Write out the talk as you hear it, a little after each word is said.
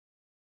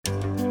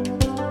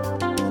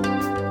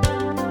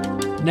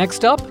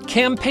Next up,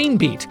 Campaign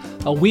Beat,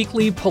 a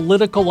weekly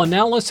political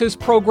analysis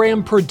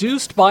program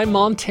produced by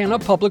Montana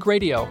Public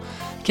Radio.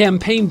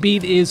 Campaign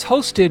Beat is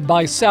hosted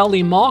by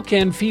Sally Mock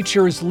and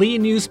features Lee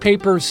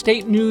Newspaper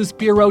State News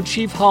Bureau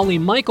Chief Holly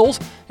Michaels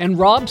and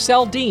Rob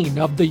Saldin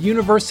of the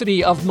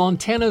University of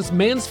Montana's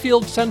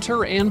Mansfield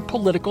Center and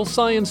Political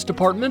Science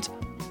Department.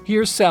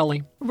 Here's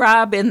Sally.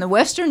 Rob, in the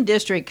Western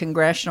District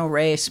congressional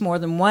race, more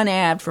than one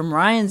ad from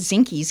Ryan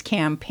Zinke's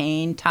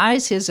campaign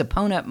ties his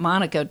opponent,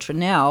 Monica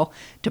Tranel,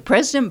 to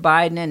President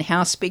Biden and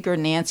House Speaker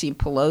Nancy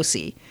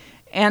Pelosi.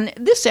 And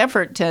this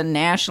effort to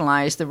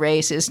nationalize the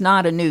race is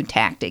not a new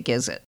tactic,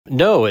 is it?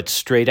 No, it's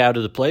straight out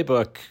of the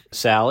playbook,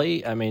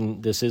 Sally. I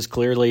mean, this is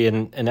clearly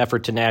an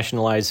effort to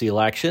nationalize the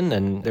election,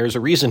 and there's a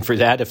reason for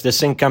that. If this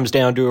thing comes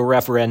down to a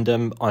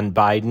referendum on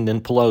Biden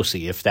and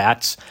Pelosi, if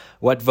that's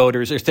what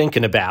voters are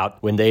thinking about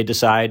when they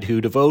decide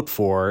who to vote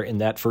for in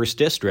that first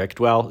district,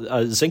 well,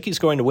 Zinke's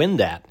going to win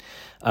that.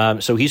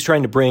 So he's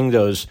trying to bring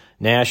those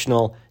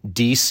national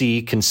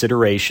D.C.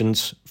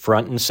 considerations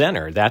front and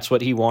center. That's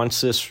what he wants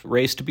this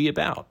race to be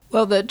about.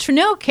 Well, the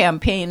Tranel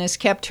campaign has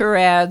kept her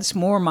ads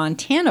more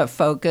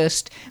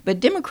Montana-focused, but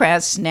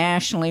Democrats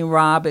nationally,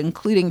 Rob,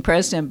 including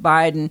President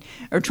Biden,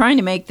 are trying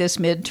to make this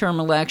midterm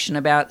election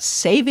about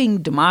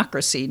saving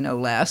democracy, no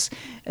less,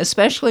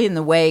 especially in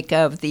the wake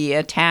of the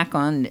attack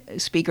on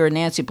Speaker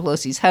Nancy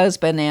Pelosi's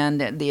husband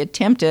and the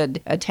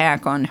attempted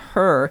attack on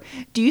her.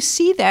 Do you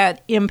see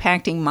that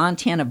impacting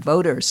Montana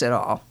voters at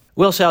all?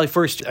 Well, Sally,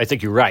 first, I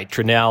think you're right.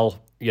 Tranel,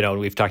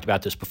 we've talked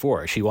about this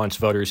before. She wants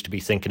voters to be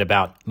thinking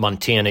about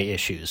Montana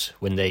issues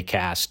when they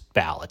cast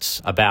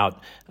ballots, about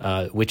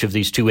which of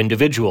these two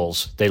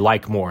individuals they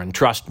like more and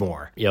trust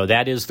more.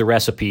 That is the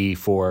recipe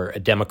for a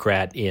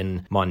Democrat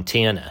in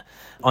Montana.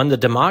 On the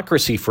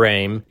democracy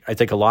frame, I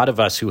think a lot of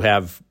us who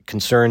have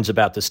concerns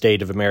about the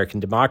state of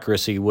American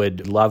democracy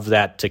would love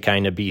that to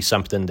kind of be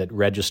something that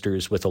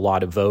registers with a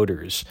lot of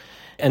voters.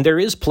 And there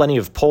is plenty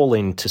of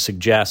polling to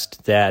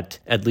suggest that,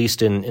 at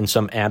least in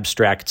some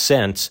abstract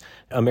sense,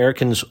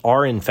 Americans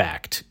are in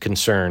fact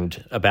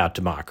concerned about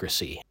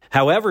democracy.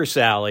 However,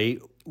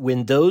 Sally,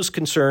 when those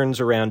concerns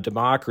around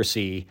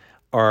democracy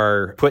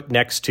are put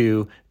next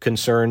to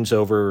concerns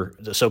over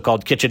the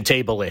so-called kitchen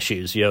table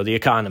issues, the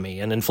economy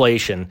and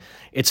inflation,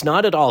 it's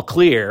not at all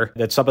clear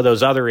that some of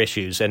those other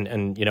issues,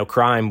 and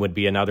crime would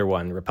be another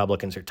one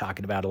Republicans are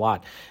talking about a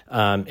lot.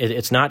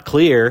 It's not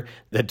clear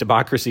that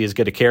democracy is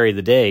going to carry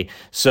the day.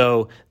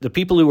 So the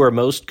people who are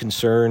most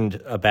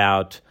concerned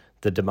about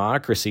the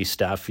democracy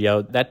stuff,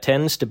 that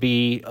tends to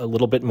be a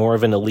little bit more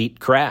of an elite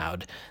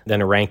crowd than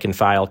a rank and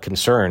file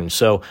concern.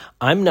 So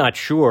I'm not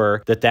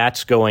sure that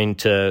that's going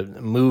to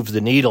move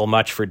the needle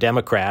much for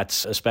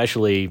Democrats,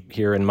 especially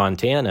here in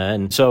Montana.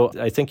 And so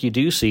I think you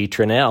do see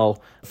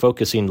Tranel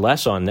focusing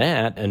less on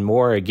that and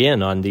more,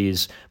 again, on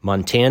these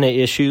Montana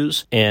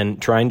issues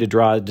and trying to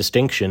draw a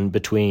distinction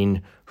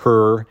between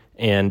her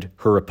and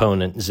her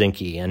opponent,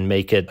 Zinke, and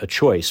make it a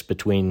choice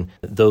between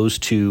those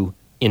two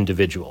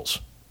individuals.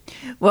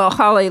 Well,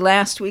 Holly,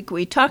 last week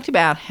we talked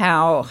about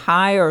how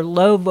high or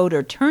low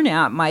voter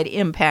turnout might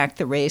impact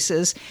the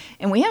races,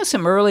 and we have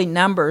some early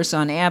numbers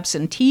on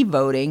absentee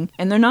voting,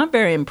 and they're not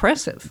very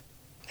impressive.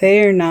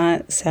 They are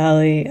not,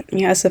 Sally.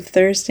 As of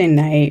Thursday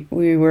night,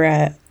 we were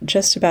at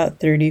just about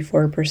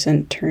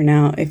 34%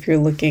 turnout if you're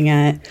looking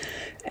at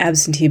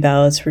absentee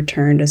ballots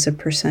returned as a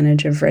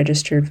percentage of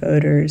registered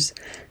voters.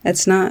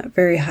 That's not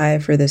very high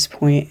for this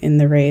point in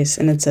the race,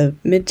 and it's a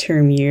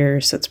midterm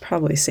year, so it's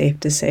probably safe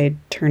to say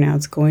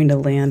turnout's going to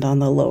land on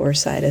the lower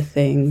side of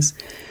things.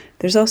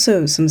 There's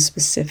also some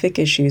specific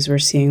issues we're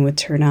seeing with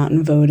turnout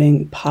and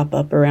voting pop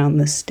up around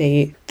the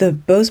state. The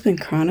Bozeman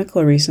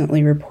Chronicle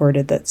recently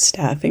reported that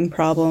staffing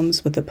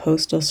problems with the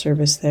Postal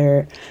Service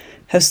there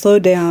have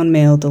slowed down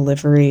mail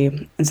delivery,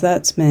 and so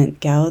that's meant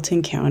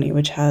Gallatin County,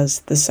 which has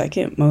the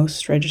second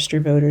most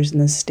registered voters in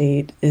the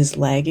state, is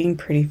lagging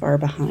pretty far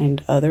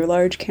behind other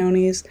large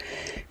counties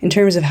in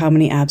terms of how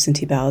many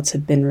absentee ballots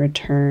have been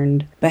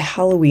returned. By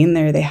Halloween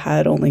there, they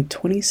had only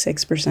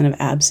 26%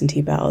 of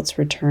absentee ballots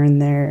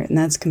returned there, and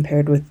that's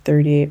compared with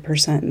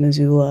 38% in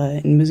Missoula,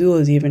 and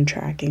Missoula is even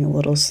tracking a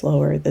little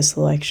slower this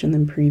election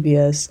than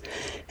previous,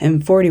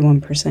 and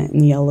 41%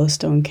 in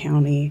Yellowstone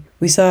County.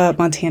 We saw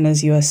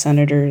Montana's U.S.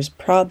 senators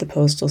prod the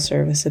Postal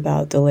Service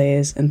about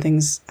delays, and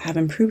things have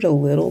improved a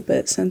little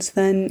bit since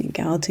then.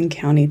 Gallatin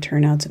County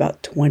turnout's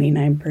about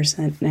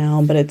 29%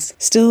 now, but it's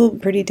still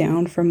pretty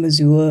down from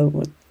Missoula,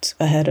 what's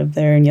ahead of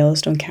there, and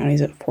Yellowstone County's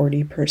at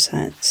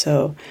 40%.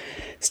 So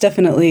it's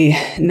definitely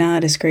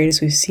not as great as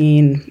we've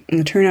seen.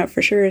 And the turnout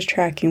for sure is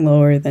tracking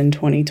lower than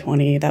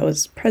 2020. That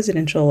was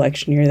presidential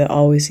election year that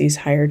always sees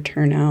higher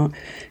turnout,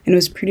 and it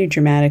was pretty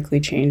dramatically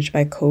changed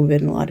by COVID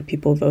and a lot of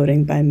people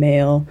voting by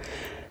mail.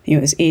 It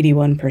was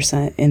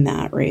 81% in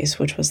that race,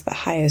 which was the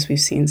highest we've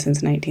seen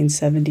since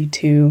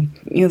 1972.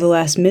 The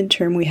last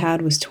midterm we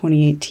had was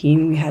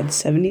 2018. We had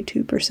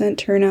 72%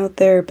 turnout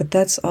there, but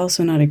that's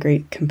also not a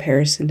great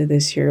comparison to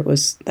this year.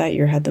 That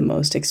year had the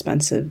most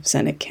expensive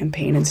Senate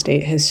campaign in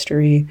state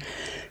history.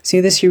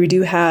 So this year we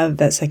do have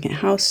that second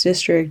House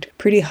district,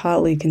 pretty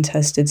hotly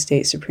contested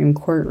state Supreme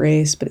Court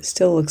race, but it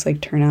still looks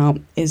like turnout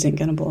isn't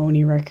going to blow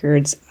any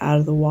records out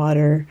of the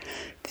water.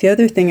 The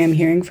other thing I'm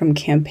hearing from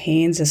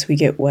campaigns as we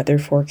get weather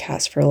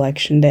forecasts for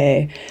Election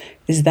Day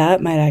is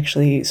that might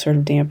actually sort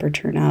of damper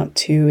turnout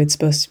too. It's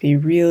supposed to be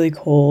really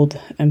cold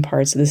in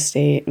parts of the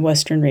state.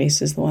 Western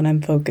race is the one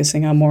I'm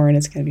focusing on more, and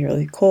it's going to be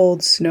really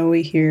cold,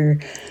 snowy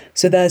here.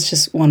 So that's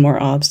just one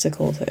more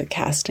obstacle to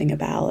casting a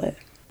ballot.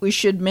 We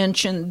should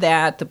mention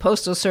that the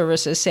Postal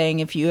Service is saying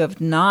if you have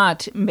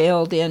not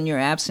mailed in your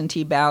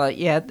absentee ballot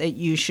yet, that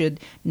you should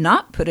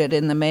not put it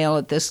in the mail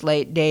at this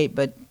late date,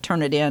 but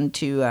turn it in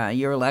to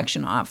your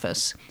election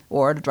office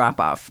or to drop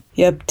off.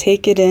 Yep,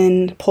 take it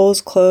in.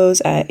 Polls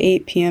close at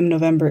 8 p.m.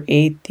 November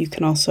 8th. You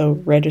can also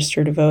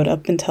register to vote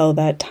up until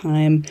that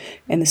time.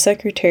 And the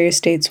Secretary of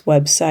State's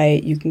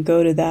website, you can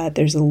go to that.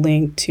 There's a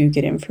link to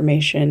get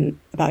information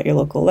about your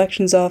local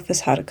elections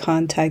office, how to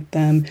contact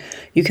them.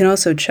 You can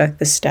also check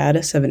the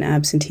status of an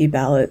absentee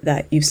ballot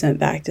that you've sent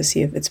back to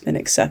see if it's been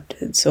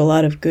accepted. So a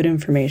lot of good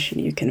information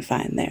you can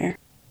find there.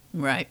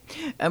 Right.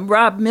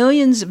 Rob,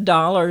 millions of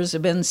dollars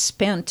have been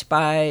spent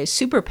by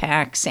super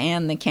PACs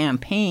and the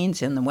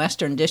campaigns in the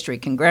Western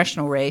District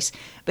congressional race,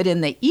 but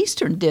in the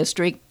Eastern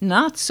District,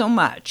 not so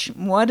much.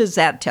 What does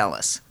that tell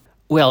us?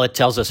 Well, it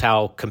tells us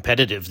how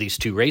competitive these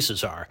two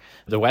races are.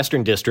 The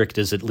Western District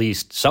is at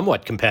least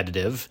somewhat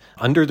competitive.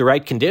 Under the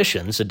right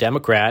conditions, a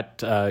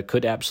Democrat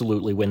could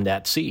absolutely win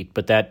that seat.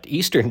 But that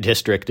Eastern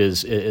District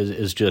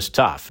is just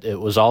tough. It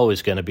was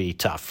always going to be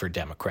tough for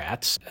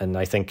Democrats. And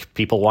I think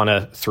people want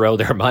to throw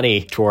their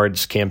money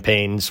towards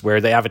campaigns where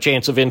they have a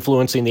chance of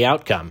influencing the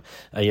outcome.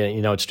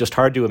 It's just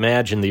hard to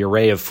imagine the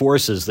array of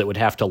forces that would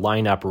have to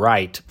line up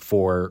right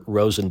for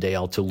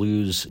Rosendale to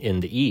lose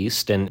in the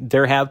East. And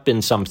there have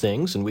been some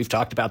things, and we've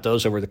talked about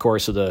those over the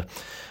course of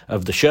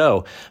the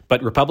show.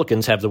 But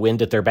Republicans have the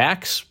wind at their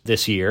backs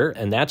this year,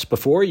 and that's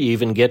before you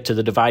even get to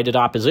the divided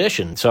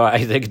opposition. So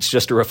I think it's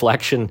just a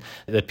reflection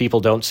that people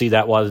don't see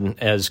that one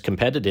as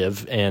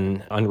competitive.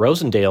 And on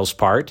Rosendale's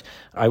part,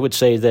 I would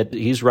say that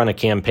he's run a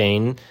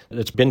campaign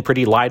that's been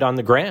pretty light on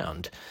the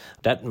ground.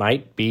 That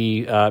might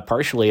be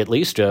partially at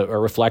least a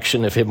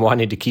reflection of him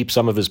wanting to keep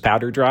some of his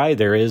powder dry.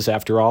 There is,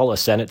 after all, a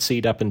Senate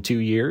seat up in 2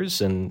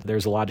 years, and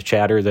there's a lot of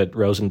chatter that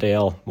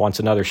Rosendale wants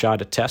another shot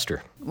at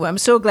Tester. Well, I'm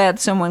so glad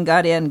someone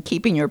got in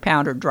keeping your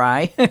powder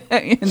dry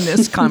in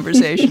this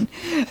conversation.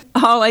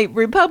 Holly,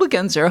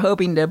 Republicans are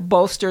hoping to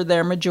bolster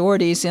their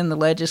majorities in the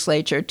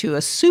legislature to a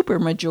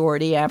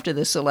supermajority after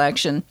this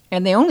election,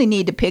 and they only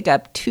need to pick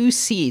up 2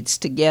 seats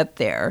to get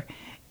there.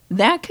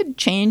 That could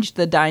change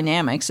the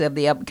dynamics of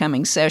the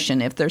upcoming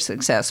session if they're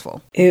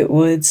successful. It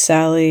would,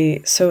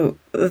 Sally. So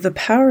the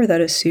power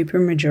that a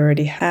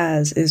supermajority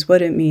has is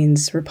what it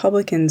means.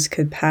 Republicans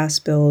could pass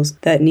bills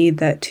that need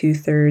that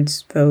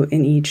 2/3 vote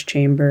in each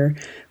chamber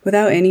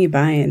without any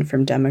buy-in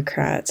from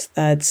Democrats.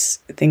 That's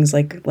things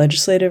like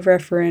legislative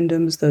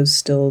referendums. Those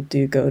still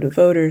do go to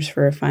voters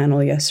for a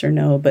final yes or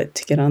no, but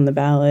to get on the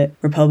ballot,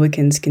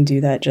 Republicans can do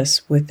that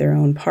just with their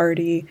own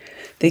party.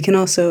 They can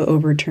also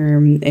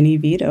overturn any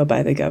veto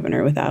by the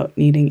governor without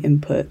needing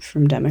input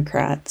from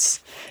Democrats.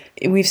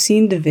 We've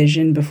seen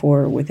division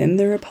before within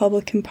the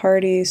Republican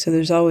Party, so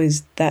there's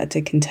always that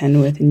to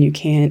contend with, and you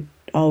can't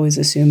always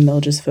assume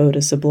they'll just vote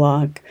as a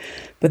bloc.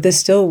 But this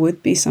still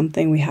would be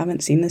something. We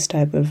haven't seen this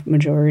type of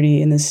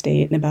majority in the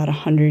state in about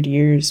 100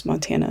 years,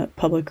 Montana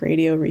Public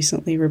Radio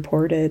recently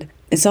reported.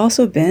 It's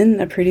also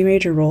been a pretty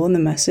major role in the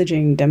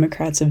messaging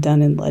Democrats have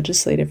done in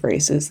legislative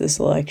races this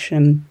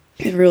election.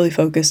 It really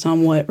focused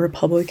on what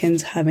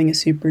Republicans having a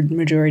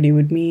supermajority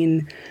would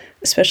mean,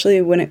 especially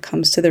when it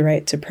comes to the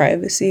right to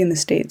privacy in the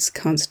state's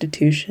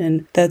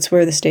constitution. That's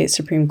where the state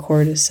Supreme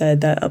Court has said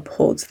that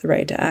upholds the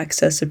right to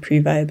access a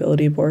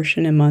pre-viability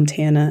abortion in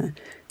Montana.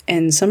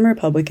 And some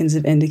Republicans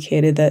have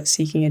indicated that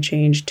seeking a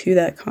change to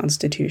that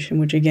constitution,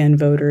 which again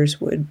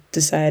voters would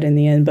decide in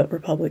the end, but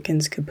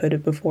Republicans could put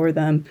it before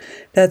them,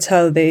 that's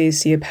how they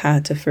see a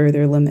path to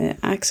further limit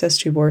access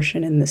to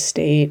abortion in the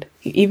state.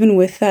 Even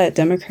with that,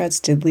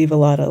 Democrats did leave a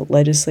lot of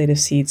legislative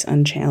seats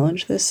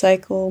unchallenged this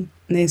cycle.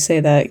 And they say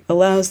that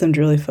allows them to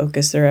really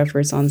focus their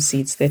efforts on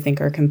seats they think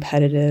are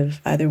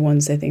competitive, either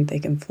ones they think they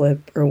can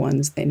flip or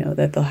ones they know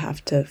that they'll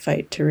have to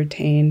fight to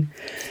retain.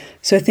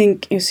 So I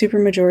think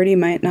supermajority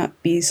might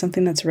not be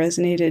something that's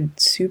resonated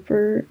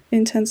super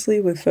intensely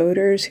with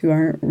voters who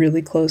aren't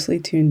really closely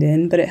tuned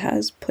in, but it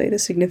has played a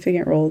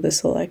significant role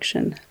this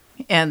election.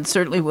 And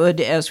certainly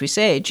would, as we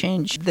say,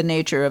 change the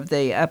nature of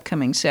the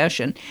upcoming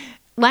session.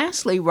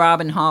 Lastly,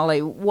 Rob and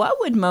Holly, what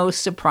would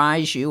most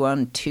surprise you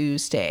on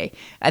Tuesday?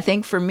 I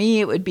think for me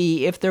it would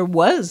be if there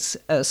was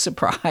a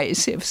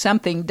surprise, if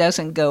something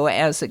doesn't go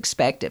as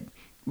expected.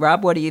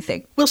 Rob, what do you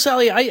think? Well,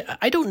 Sally,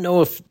 I don't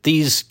know if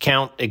these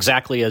count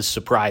exactly as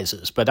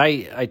surprises, but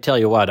I tell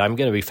you what, I'm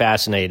going to be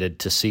fascinated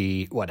to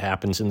see what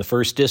happens in the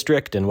 1st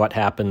District and what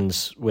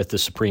happens with the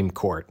Supreme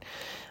Court.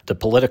 The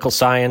political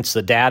science,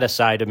 the data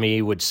side of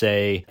me would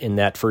say in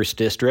that first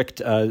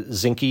district,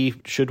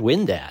 Zinke should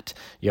win that.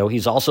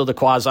 He's also the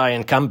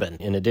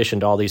quasi-incumbent, in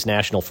addition to all these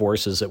national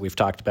forces that we've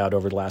talked about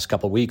over the last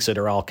couple of weeks that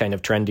are all kind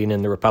of trending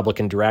in the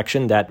Republican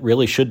direction. That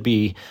really should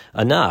be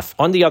enough.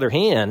 On the other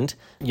hand,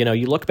 you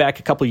look back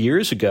a couple of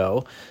years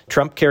ago,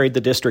 Trump carried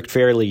the district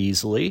fairly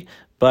easily,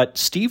 but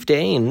Steve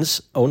Daines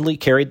only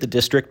carried the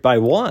district by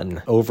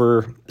 1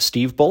 over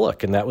Steve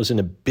Bullock, and that was in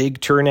a big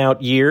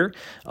turnout year.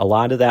 A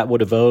lot of that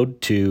would have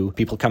owed to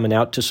people coming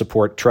out to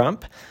support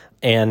Trump.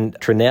 And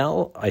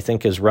Tranel, I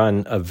think, has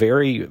run a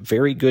very,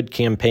 very good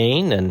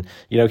campaign. And,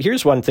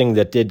 here's one thing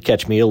that did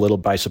catch me a little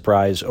by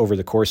surprise over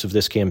the course of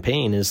this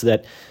campaign is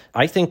that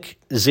I think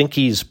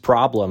Zinke's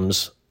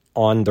problems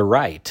on the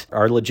right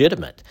are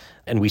legitimate.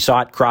 And we saw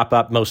it crop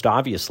up most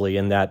obviously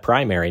in that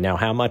primary. Now,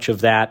 how much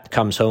of that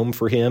comes home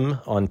for him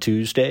on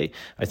Tuesday?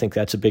 I think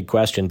that's a big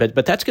question.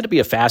 But that's going to be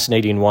a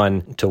fascinating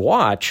one to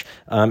watch.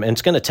 And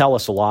it's going to tell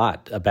us a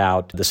lot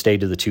about the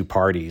state of the two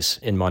parties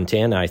in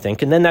Montana, I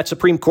think. And then that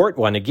Supreme Court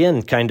one,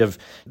 again, kind of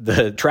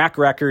the track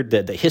record,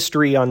 the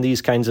history on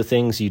these kinds of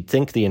things. You'd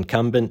think the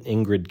incumbent,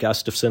 Ingrid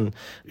Gustafson,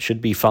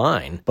 should be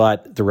fine.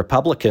 But the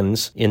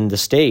Republicans in the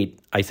state,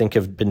 I think,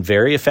 have been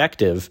very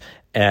effective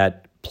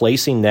at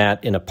placing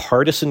that in a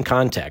partisan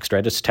context,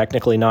 right? It's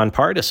technically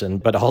nonpartisan,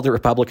 but all the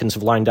Republicans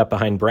have lined up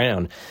behind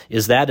Brown.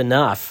 Is that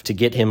enough to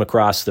get him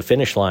across the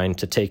finish line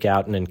to take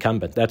out an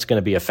incumbent? That's going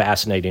to be a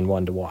fascinating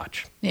one to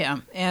watch. Yeah,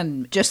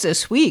 and just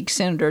this week,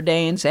 Senator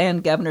Daines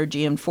and Governor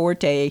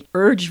Gianforte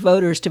urged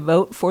voters to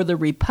vote for the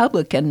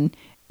Republican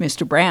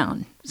Mr.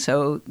 Brown.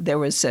 So there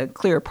was a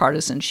clear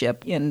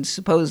partisanship in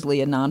supposedly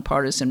a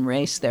nonpartisan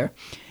race there.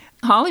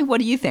 Holly, what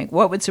do you think?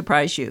 What would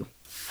surprise you?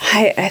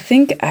 I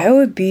think I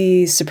would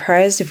be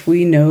surprised if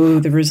we know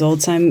the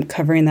results. I'm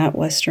covering that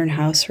Western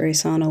House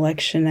race on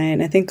election night,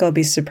 and I think I'll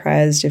be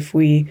surprised if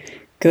we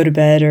go to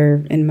bed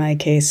or, in my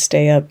case,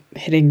 stay up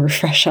hitting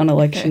refresh on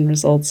election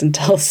results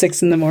until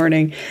 6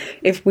 a.m.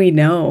 if we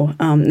know.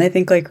 And I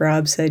think, like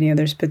Rob said,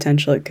 there's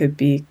potential it could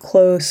be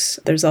close.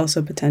 There's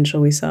also potential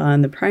we saw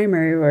in the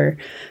primary where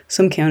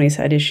some counties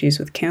had issues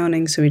with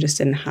counting, so we just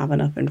didn't have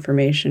enough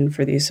information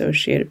for the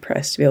Associated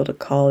Press to be able to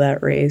call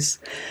that race.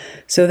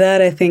 So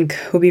that, I think,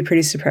 we'll be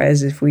pretty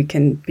surprised if we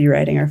can be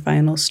writing our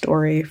final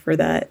story for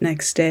that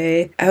next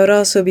day. I would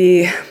also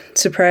be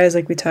surprised,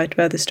 like we talked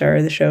about at the start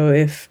of the show,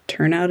 if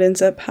turnout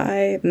ends up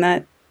high. And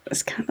that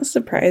is kind of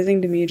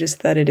surprising to me,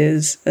 just that it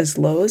is as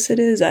low as it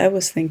is. I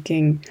was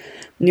thinking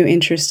new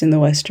interest in the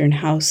Western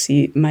House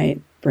seat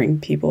might bring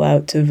people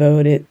out to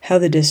vote. How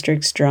the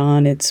district's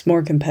drawn, it's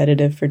more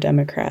competitive for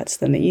Democrats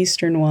than the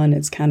Eastern one.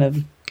 It's kind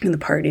of, and the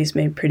party's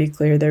made pretty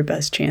clear their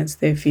best chance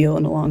they feel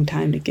in a long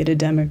time to get a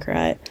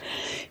Democrat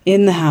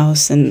in the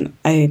House. And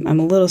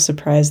I'm a little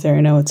surprised there.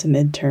 I know it's a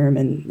midterm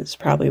and this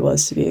probably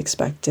was to be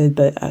expected,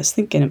 but I was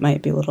thinking it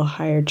might be a little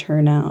higher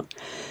turnout.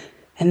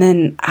 And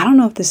then, I don't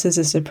know if this is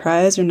a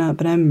surprise or not,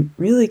 but I'm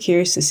really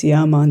curious to see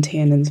how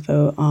Montanans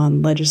vote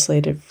on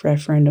Legislative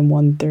Referendum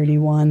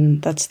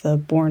 131. That's the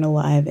Born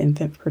Alive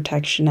Infant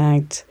Protection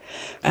Act.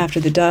 After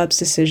the Dobbs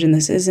decision,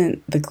 this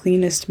isn't the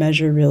cleanest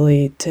measure,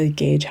 really, to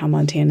gauge how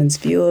Montanans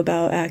feel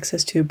about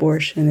access to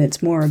abortion.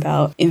 It's more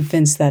about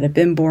infants that have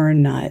been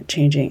born, not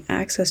changing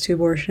access to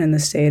abortion in the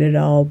state at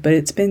all. But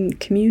it's been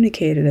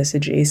communicated as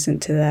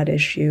adjacent to that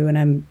issue, and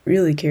I'm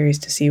really curious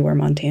to see where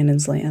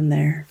Montanans land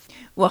there.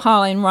 Well,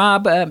 Holly and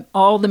Rob,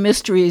 all the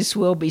mysteries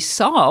will be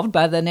solved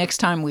by the next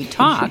time we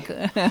talk.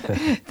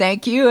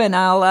 Thank you, and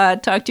I'll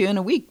talk to you in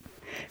a week.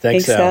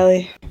 Thanks,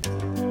 Sally.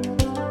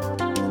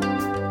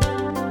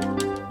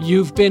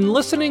 You've been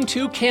listening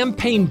to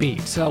Campaign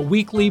Beat, a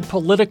weekly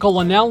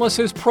political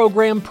analysis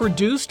program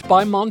produced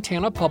by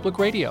Montana Public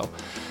Radio.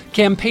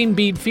 Campaign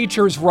Beat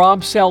features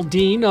Rob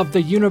Saldin of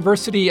the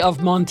University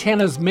of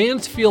Montana's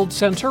Mansfield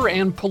Center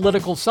and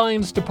Political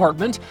Science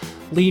Department,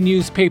 Lee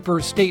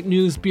Newspaper State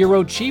News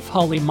Bureau Chief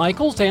Holly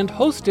Michaels, and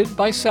hosted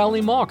by Sally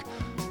Mock.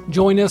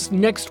 Join us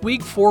next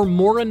week for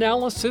more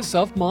analysis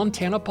of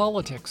Montana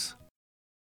politics.